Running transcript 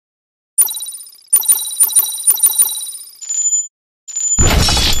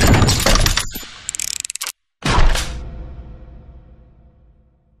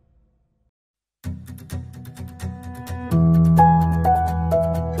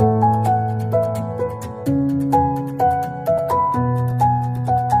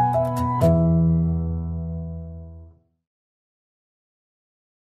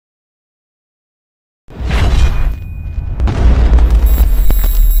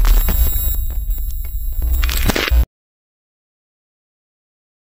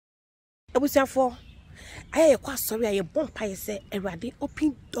Ebusiafo, I quite sorry I bomb pie say Erade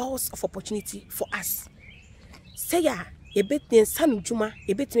open doors of opportunity for us. Say ya, ye bet ne sanu juma,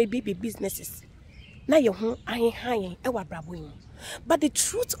 ye bet me baby businesses. Na ye ho ahen ewa brabo. But the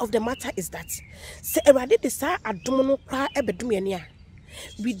truth of the matter is that say Erade desa adomo kwa ebedum ye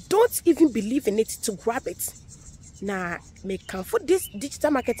we don't even believe in it to grab it. Na me can for this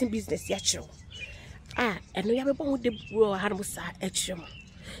digital marketing business yacho. And we have a bone with the bro harmusa etchum.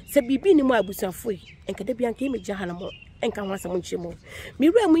 Se bibi ni mo abusanfo yi enkede bia nka imegya hanamo enka ho asam nchemo me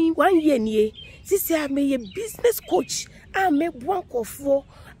wura mu 1 year nie sisi a me ye business coach a me boankofo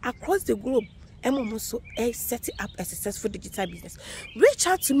across the globe emo so set up a successful digital business. Reach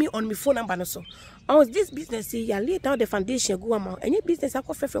out to me on my phone number no so on this business ya lay down the foundation go am any business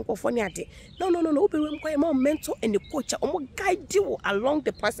akọ fefren kofo ni ade no obi we mko my mentor and the coach omo guide you along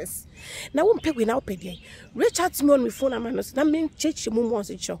the process na won pay we now pay there. Reach out to me on my phone number no so na me check mu mo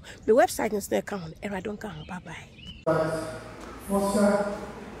so show my website is there come on era don't come bye bye. Foster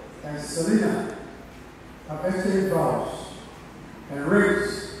and Selena have exchanged vows and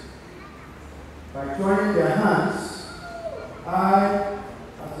rings by joining their hands. I,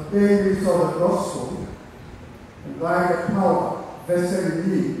 as the day minister of the gospel, and by the power vested in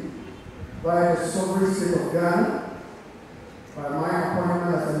me by the sovereign state of Ghana, by my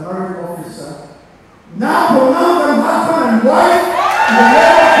appointment as a marriage officer, now pronounce them husband and wife in the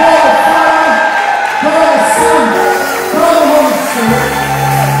name of God the Father, God the Son, God the Holy Spirit.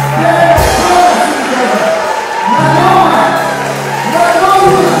 They are promised together.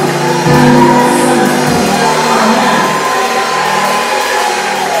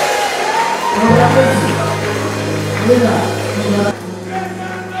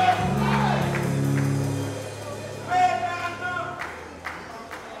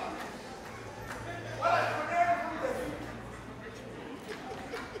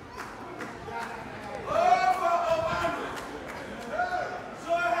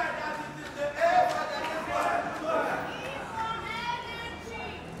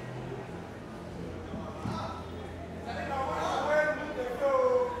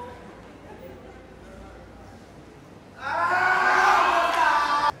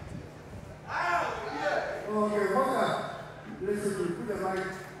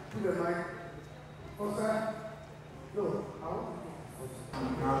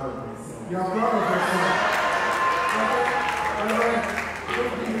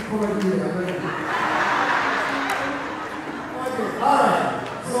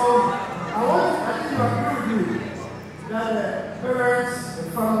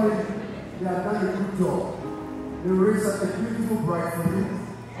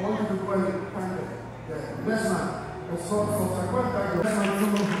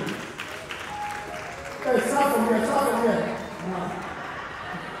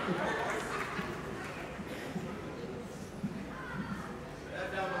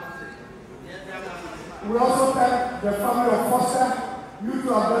 We also thank the family of Foster. You two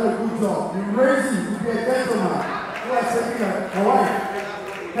have done a good job. You raised him to be a gentleman who has taken a wife.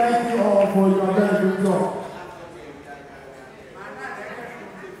 Thank you all for your very good job.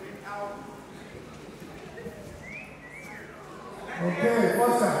 Okay,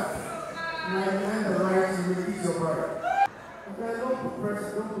 Foster. You have the right to release your bride. Okay, don't put press,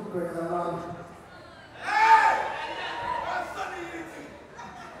 allow me.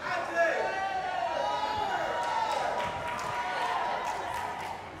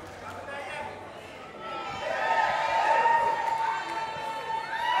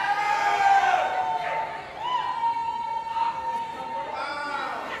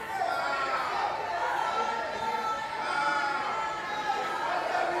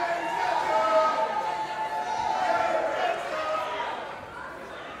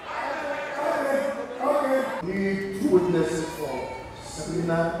 Need 2 witnesses for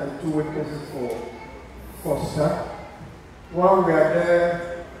Selena and 2 witnesses for Foster. While we are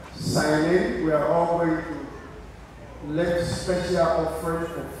there signing, we are all going to let special offering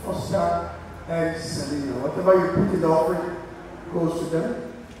for Foster and Selena. Whatever you put in the offering goes to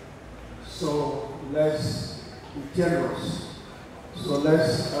them. So let's be generous. So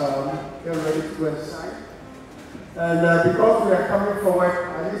let's get ready to go and sign. And because we are coming forward,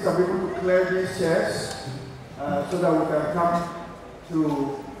 I need some people to clear these chairs. So that we can come to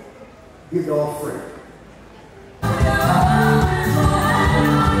give the offering.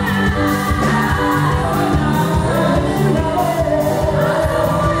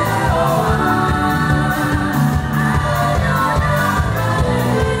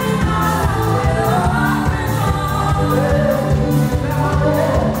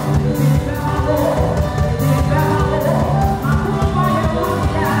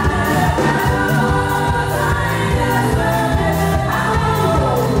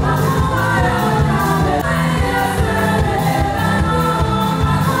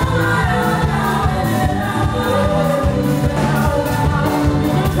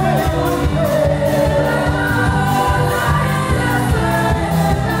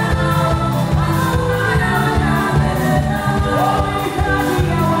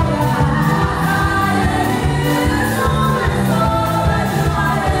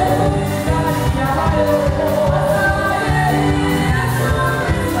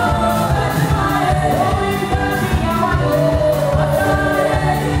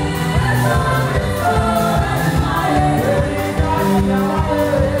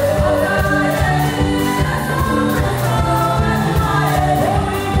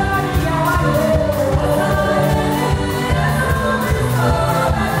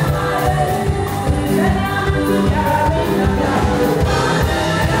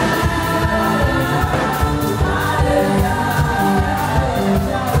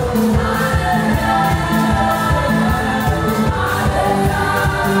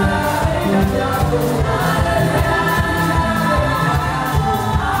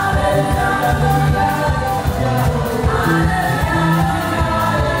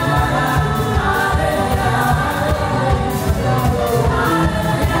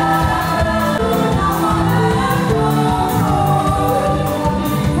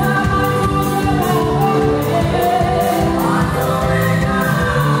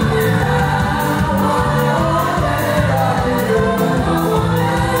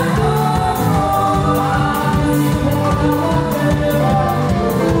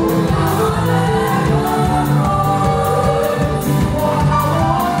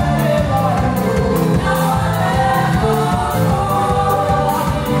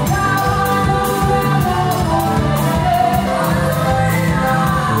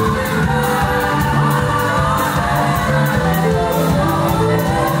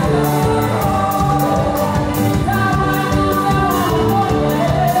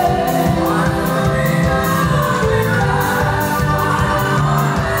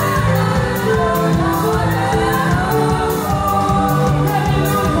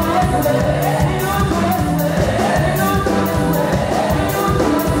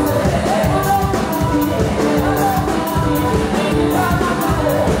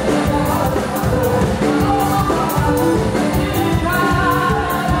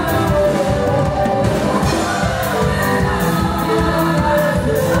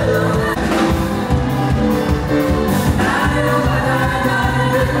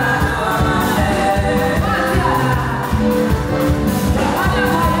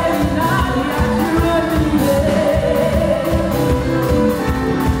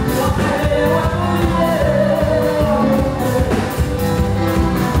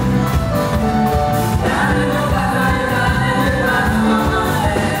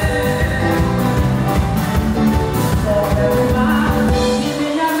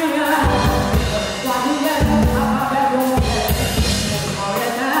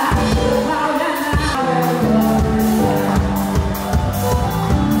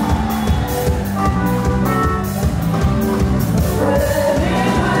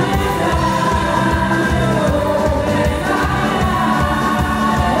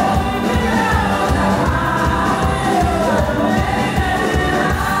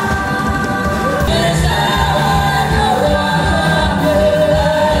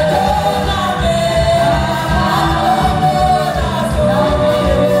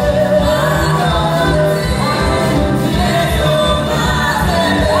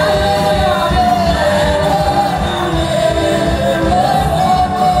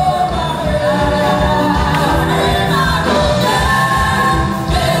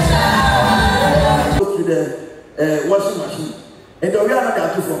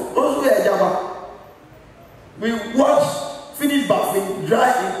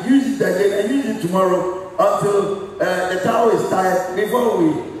 use it again and use it tomorrow until the towel is tired before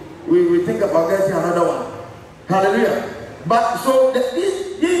we think about getting another one. Hallelujah. But so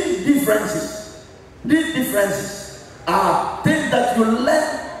these differences are things that you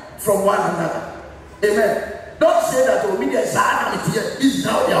learn from one another. Amen. Don't say that this is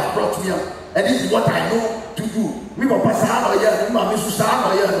how they have brought me up and this is what I know to do.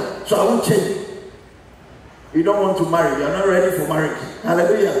 So I won't change. You don't want to marry. You are not ready for marriage.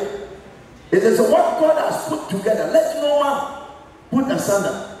 Hallelujah. It is what God has put together. Let no one put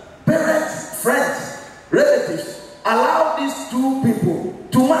asunder. Parents, friends, relatives, allow these two people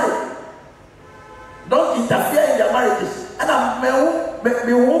to marry. Don't interfere in their marriages. And I'm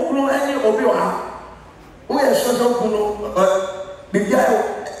me won't know any of you. We are social kuno.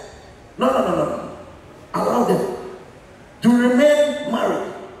 No. Allow them to remain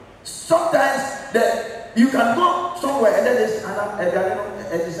married. Sometimes that you can go somewhere and then there's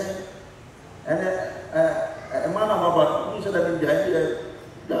a design and a man about you should have been a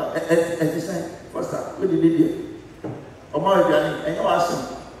design first time. What did he do? And you ask him.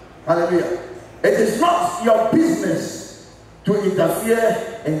 Hallelujah. It is not your business to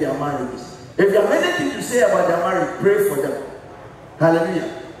interfere in their marriages. If you have anything to say about their marriage, pray for them. Hallelujah.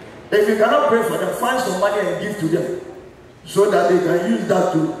 If you cannot pray for them, find some money and give to them so that they can use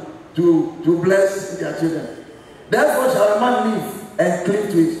that to bless their children. Therefore shall a man live and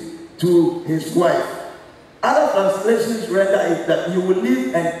cleave to his wife. Other translations render it that he will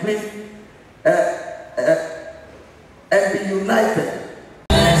live and cleave and be united.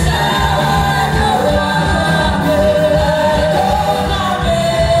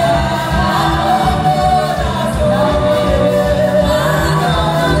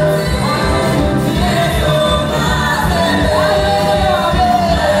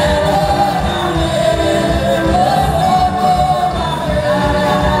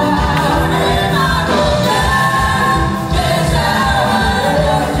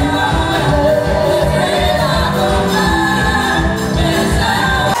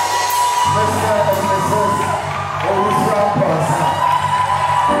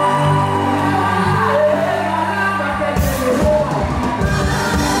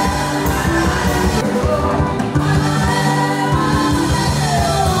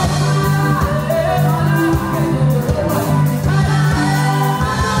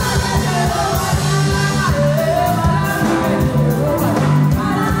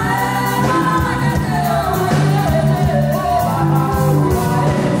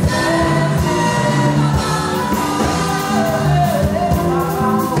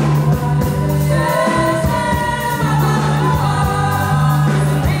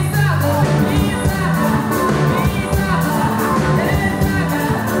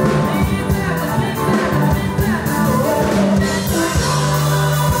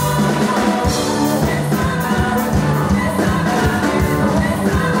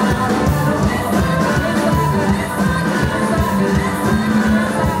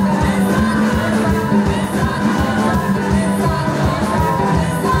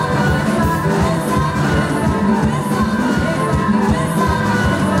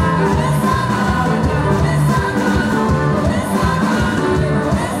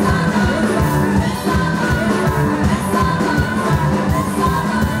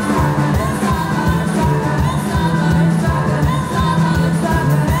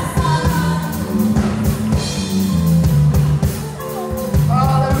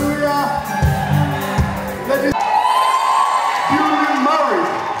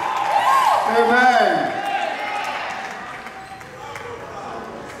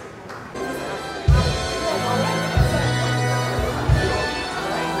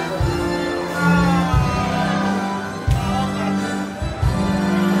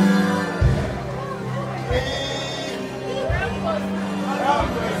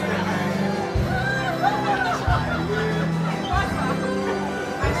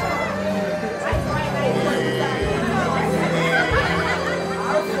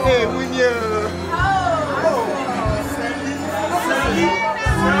 Yeah.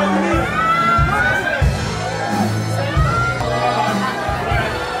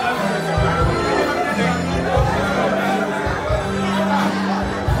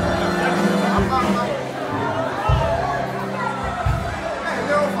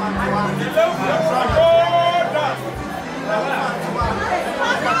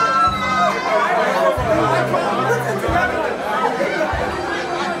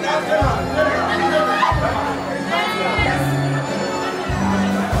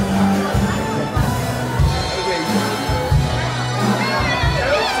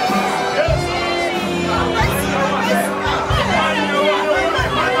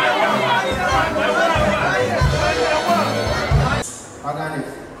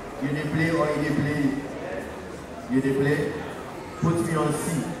 You dey play? Put me on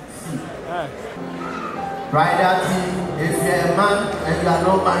C. Bridal team, if you're a man and you are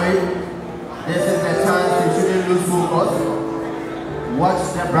not married, this is the chance you shouldn't lose focus. Watch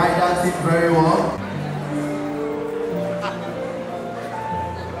the bridal team very well.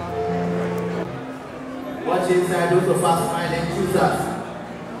 Watch inside, those of us smiling choosers.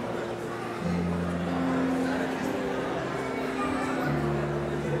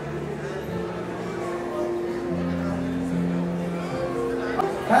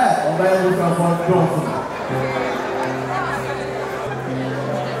 Hey, obey with your phone, don't.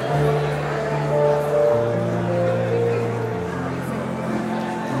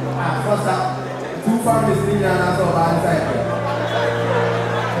 First up, two families in and out of our side.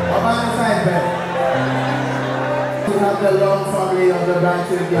 To have the long family of the branch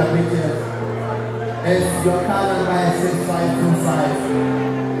with their pictures. It's your card number is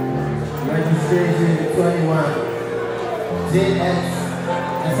 6525. Registration 21. JX.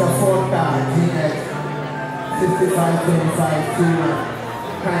 It's a 4 card, GX 652521.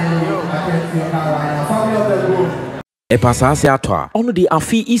 Kindly attend to your car right now. Family of the group. Epasasi atwa ono di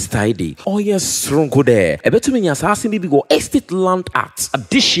afi Easter day oye stronko there ebetumi nya asase bi go estate land act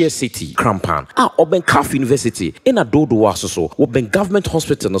adishia city Krampan oben Calf University in a dodo asoso oben government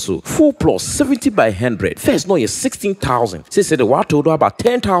hospital no so full plus 70 by 100 first no ye 16,000 say the water do about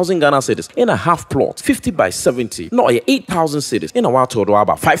 10,000 Ghana cedis in a half plot 50 by 70 no ye 8,000 cedis in a water do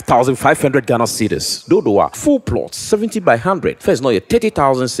about 5,500 Ghana cedis dodo full plot 70 by 100 first no ye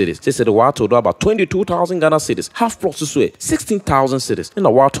 30,000 cedis say the water do about 22,000 Ghana cedis half plot 16,000 cedis in a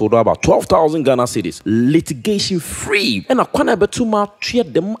while told about 12,000 Ghana cedis litigation free and a kwana betuma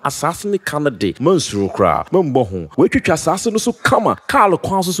treat them assassin Canada Mansuru kra mambohu we twitwa assassin so kama Carl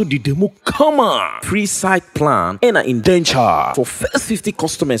Kwanso so didemu kama free site plan and an indenture for first 50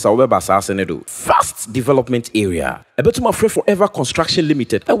 customers our web assassin do fast development area ebetuma free forever construction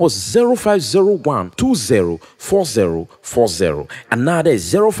limited it was 0501 204040 another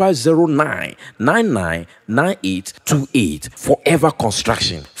 0509 999828 forever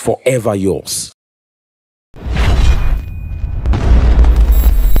construction forever yours.